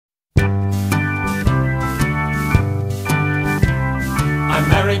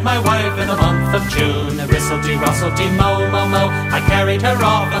married my wife in the month of June. Ristlety, rustlety, mo, mo, mo, I carried her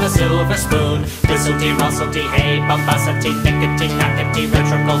off on a silver spoon. Ristlety, rustlety, hey, bombacity, nickety, knackety,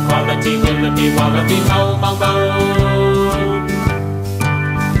 rhetorical quality, willity, wallaby, mo, mo, mo.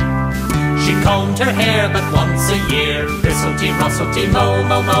 She combed her hair but once a year. Ristlety, rustlety, mo,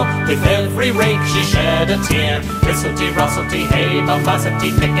 mo, mo, with every rake she shed a tear. Ristlety, rustlety, hey,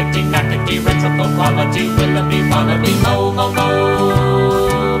 bombacity, nickety, knackety, rhetorical quality, willity, wallaby, mo, mo,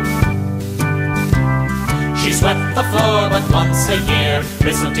 mo. She swept the floor but once a year.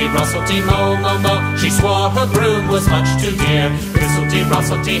 Ristlety, rustlety, mo, mo, mo, she swore her broom was much too dear. Ristlety,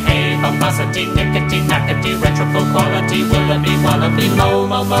 rustlety, hey, bombacity, nickety, knackety, rhetorical quality, willity, wallaby, mo,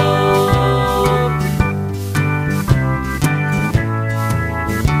 mo, mo.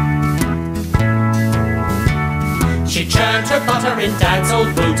 She churned her butter in Dad's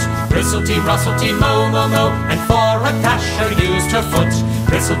old boot. Ristlety, rustlety, mo, mo, mo, and for a casher used her foot.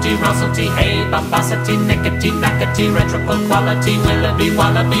 Ristlety, rustlety, hey, bombacity, nickety, knackety, rhetorical quality, willity,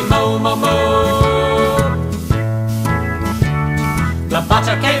 wallaby, mo, mo, mo. The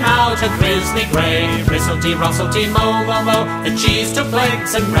butter came out a grizzly grey. Ristlety, rustlety, mo, mo, mo, the cheese took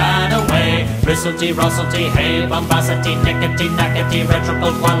legs and ran away. Ristlety, rustlety, hey, bombacity, nickety, knackety,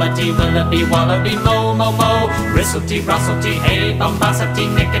 rhetorical quality, willity, wallaby, mo, mo, mo. Ristlety, rustlety, hey, bombacity,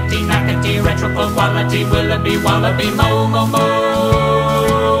 nickety, knackety, rhetorical quality, willity, wallaby, mo, mo, mo.